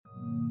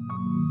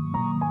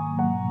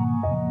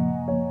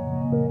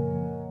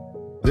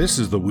This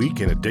is The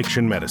Week in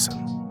Addiction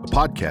Medicine, a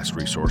podcast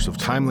resource of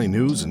timely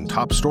news and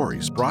top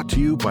stories brought to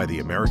you by the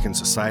American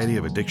Society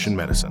of Addiction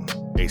Medicine,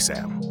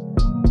 ASAM.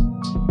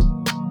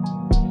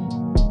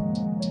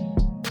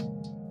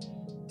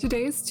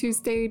 Today is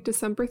Tuesday,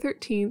 December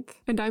 13th,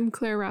 and I'm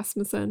Claire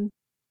Rasmussen.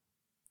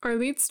 Our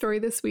lead story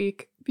this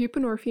week,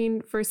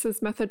 Buprenorphine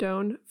versus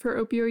Methadone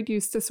for opioid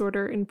use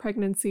disorder in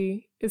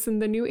pregnancy, is in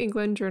the New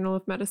England Journal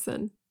of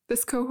Medicine.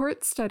 This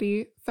cohort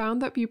study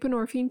found that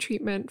buprenorphine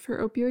treatment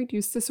for opioid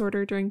use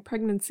disorder during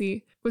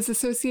pregnancy was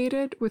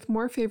associated with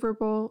more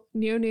favorable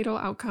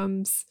neonatal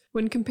outcomes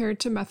when compared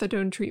to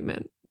methadone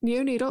treatment.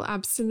 Neonatal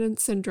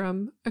abstinence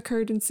syndrome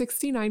occurred in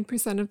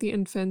 69% of the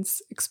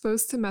infants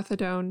exposed to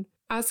methadone,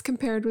 as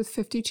compared with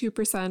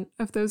 52%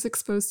 of those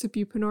exposed to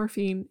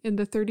buprenorphine in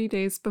the 30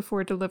 days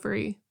before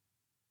delivery.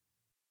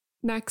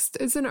 Next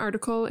is an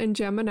article in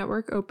JAMA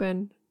Network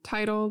Open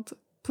titled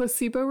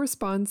Placebo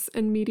Response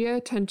and Media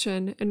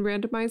Attention in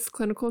Randomized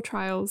Clinical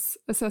Trials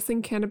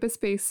Assessing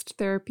Cannabis-Based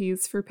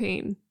Therapies for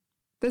Pain.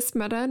 This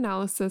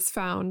meta-analysis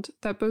found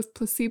that both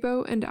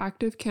placebo and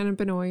active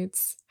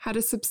cannabinoids had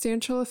a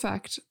substantial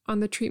effect on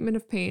the treatment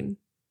of pain.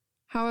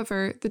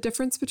 However, the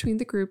difference between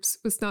the groups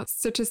was not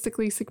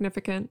statistically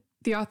significant.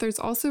 The authors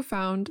also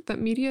found that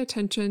media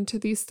attention to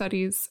these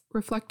studies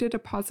reflected a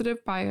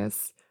positive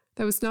bias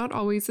that was not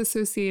always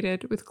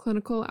associated with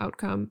clinical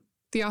outcome.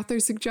 The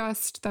authors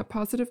suggest that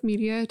positive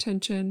media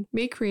attention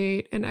may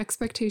create an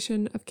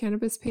expectation of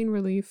cannabis pain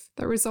relief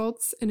that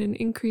results in an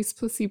increased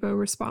placebo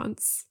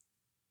response.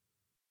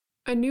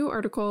 A new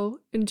article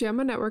in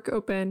JAMA Network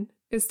Open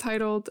is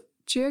titled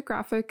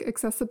Geographic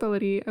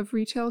Accessibility of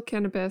Retail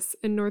Cannabis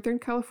in Northern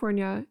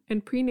California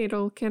and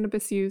Prenatal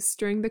Cannabis Use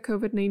During the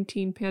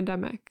COVID-19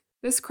 Pandemic.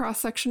 This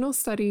cross-sectional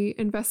study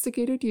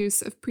investigated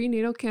use of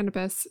prenatal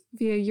cannabis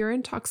via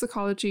urine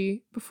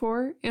toxicology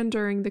before and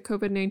during the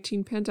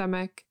COVID-19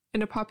 pandemic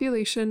in a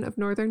population of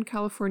Northern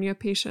California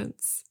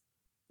patients.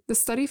 The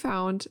study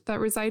found that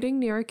residing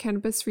near a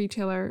cannabis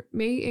retailer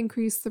may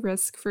increase the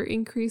risk for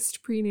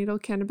increased prenatal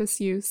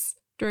cannabis use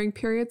during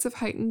periods of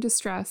heightened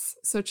distress,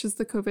 such as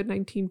the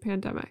COVID-19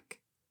 pandemic.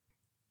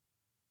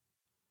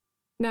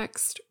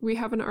 Next, we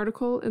have an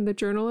article in the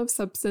Journal of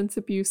Substance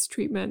Abuse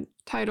Treatment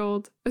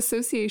titled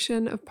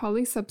Association of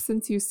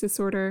Polysubstance Use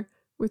Disorder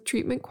with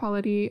Treatment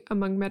Quality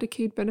Among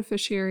Medicaid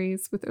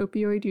Beneficiaries with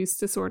Opioid Use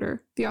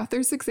Disorder. The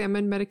authors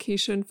examined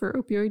medication for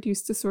opioid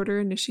use disorder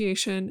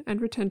initiation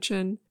and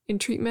retention in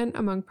treatment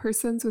among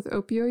persons with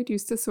opioid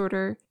use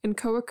disorder and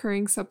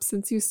co-occurring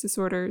substance use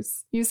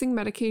disorders, using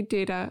Medicaid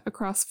data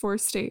across 4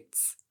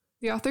 states.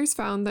 The authors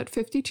found that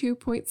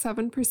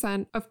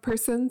 52.7% of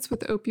persons with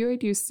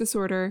opioid use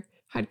disorder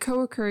had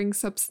co-occurring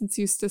substance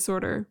use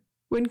disorder.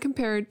 When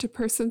compared to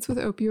persons with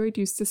opioid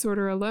use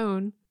disorder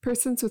alone,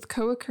 persons with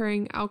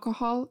co-occurring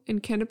alcohol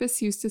and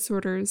cannabis use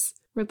disorders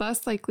were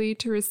less likely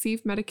to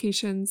receive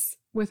medications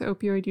with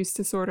opioid use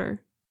disorder.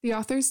 The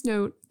authors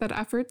note that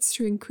efforts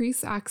to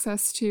increase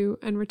access to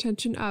and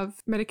retention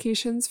of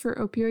medications for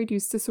opioid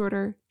use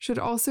disorder should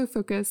also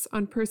focus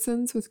on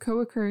persons with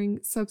co-occurring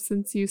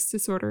substance use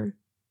disorder.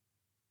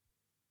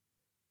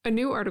 A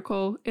new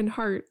article in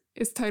Heart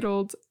is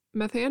titled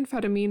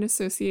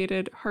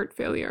Methamphetamine-Associated Heart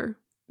Failure.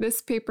 This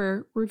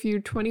paper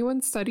reviewed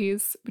 21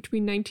 studies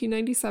between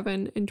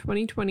 1997 and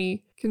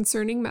 2020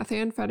 concerning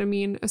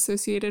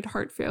methamphetamine-associated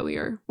heart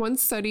failure. One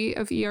study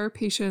of ER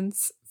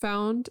patients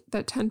found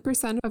that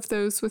 10% of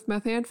those with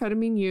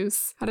methamphetamine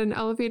use had an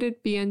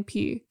elevated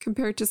BNP,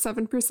 compared to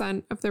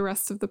 7% of the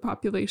rest of the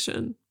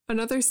population.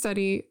 Another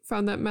study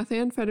found that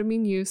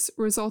methamphetamine use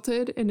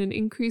resulted in an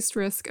increased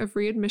risk of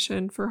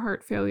readmission for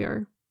heart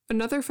failure.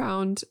 Another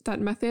found that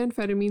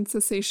methamphetamine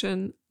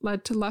cessation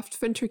led to left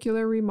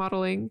ventricular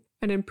remodeling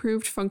and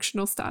improved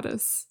functional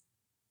status.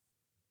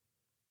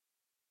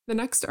 The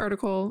next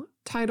article,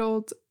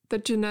 titled The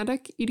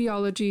Genetic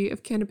Etiology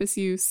of Cannabis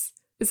Use,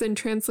 is in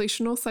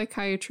Translational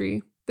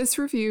Psychiatry. This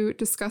review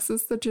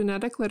discusses the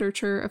genetic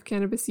literature of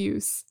cannabis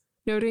use,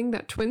 noting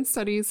that twin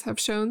studies have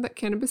shown that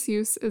cannabis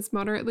use is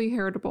moderately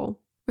heritable,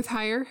 with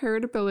higher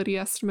heritability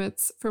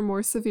estimates for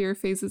more severe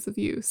phases of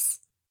use.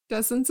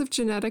 Dozens of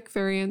genetic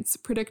variants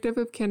predictive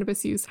of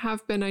cannabis use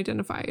have been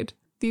identified.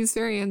 These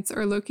variants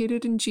are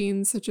located in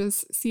genes such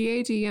as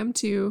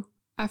CADM2,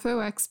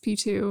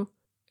 FOXP2,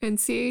 and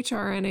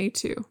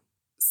CHRNA2.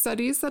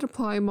 Studies that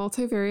apply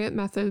multivariate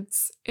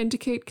methods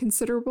indicate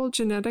considerable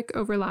genetic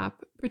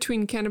overlap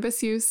between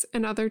cannabis use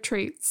and other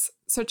traits,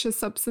 such as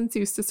substance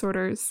use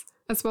disorders,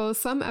 as well as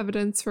some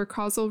evidence for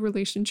causal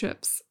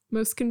relationships,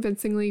 most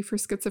convincingly for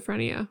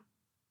schizophrenia.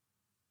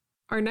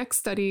 Our next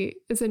study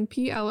is in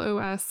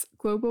PLOS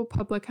Global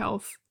Public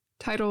Health,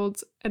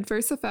 titled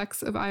Adverse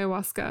Effects of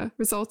Ayahuasca,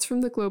 Results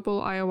from the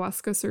Global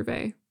Ayahuasca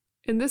Survey.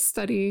 In this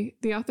study,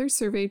 the authors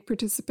surveyed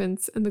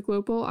participants in the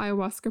Global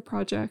Ayahuasca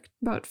Project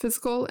about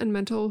physical and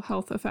mental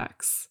health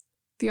effects.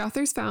 The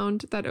authors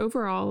found that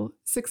overall,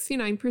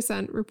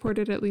 69%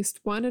 reported at least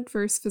one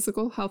adverse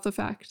physical health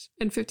effect,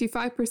 and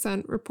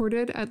 55%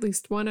 reported at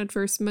least one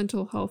adverse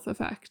mental health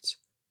effect.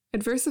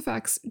 Adverse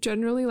effects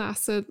generally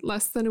lasted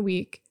less than a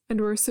week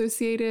and were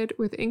associated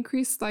with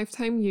increased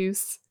lifetime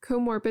use,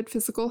 comorbid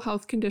physical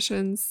health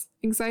conditions,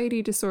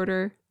 anxiety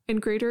disorder,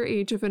 and greater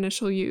age of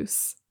initial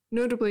use.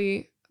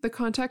 Notably, the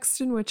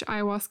context in which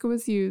ayahuasca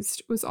was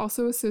used was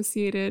also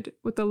associated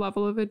with the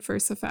level of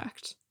adverse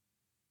effect.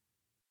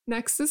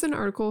 Next is an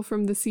article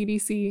from the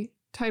CDC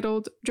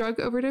titled Drug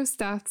Overdose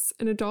Deaths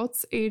in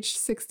Adults Aged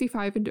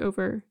 65 and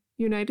Over,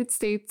 United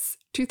States,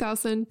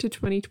 2000 to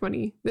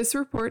 2020. This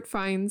report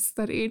finds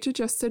that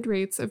age-adjusted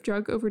rates of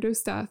drug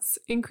overdose deaths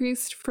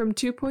increased from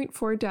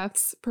 2.4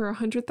 deaths per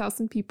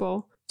 100,000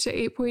 people to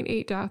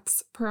 8.8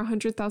 deaths per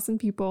 100,000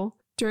 people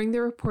during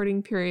the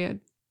reporting period.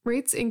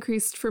 Rates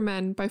increased for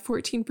men by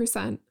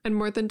 14% and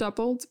more than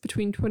doubled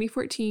between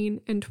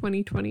 2014 and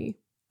 2020.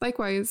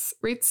 Likewise,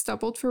 rates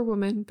doubled for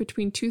women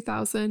between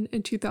 2000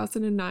 and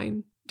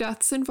 2009.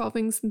 Deaths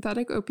involving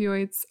synthetic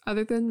opioids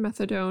other than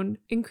methadone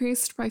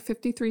increased by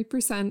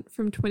 53%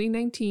 from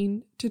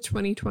 2019 to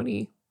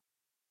 2020.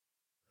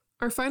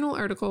 Our final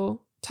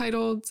article,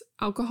 titled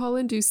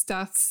Alcohol-Induced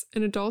Deaths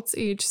in Adults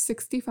Aged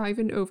 65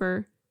 and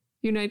Over,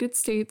 United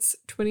States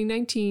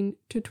 2019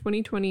 to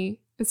 2020,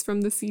 is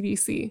from the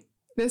CDC.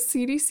 This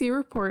CDC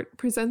report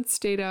presents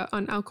data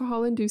on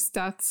alcohol-induced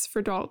deaths for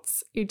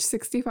adults aged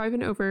 65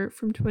 and over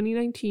from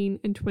 2019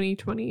 and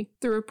 2020.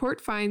 The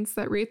report finds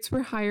that rates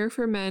were higher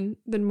for men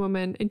than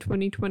women in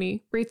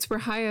 2020. Rates were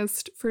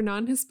highest for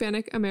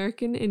non-Hispanic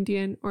American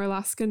Indian or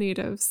Alaska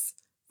Natives,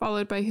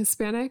 followed by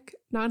Hispanic,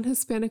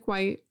 non-Hispanic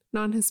white,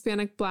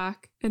 non-Hispanic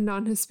Black, and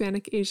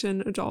non-Hispanic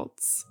Asian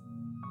adults.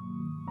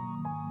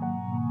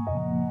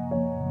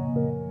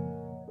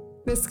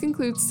 This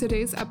concludes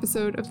today's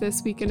episode of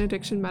This Week in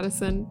Addiction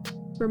Medicine.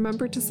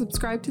 Remember to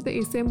subscribe to the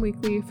ASAM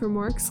Weekly for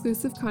more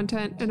exclusive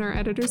content and our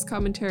editor's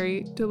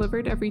commentary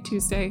delivered every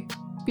Tuesday.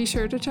 Be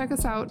sure to check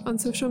us out on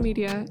social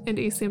media and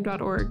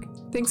asam.org.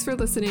 Thanks for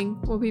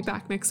listening. We'll be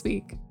back next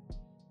week.